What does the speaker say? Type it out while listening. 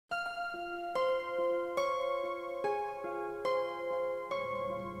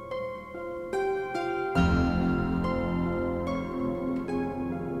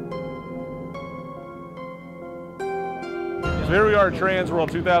here we are at TransWorld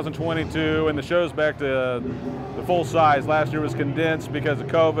 2022, and the show's back to the full size. Last year was condensed because of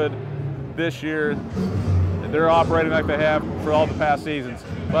COVID. This year, they're operating like they have for all the past seasons.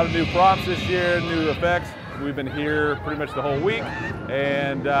 A lot of new props this year, new effects. We've been here pretty much the whole week,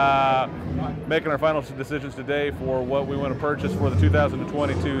 and making our final decisions today for what we want to purchase for the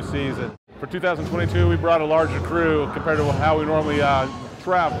 2022 season. For 2022, we brought a larger crew compared to how we normally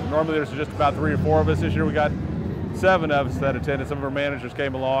travel. Normally there's just about 3 or 4 of us. This year we got 7 of us that attended. Some of our managers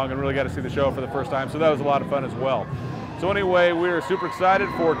came along and really got to see the show for the first time, so that was a lot of fun as well. So anyway, we're super excited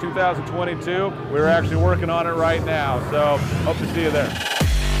for 2022. We're actually working on it right now, so hope to see you there.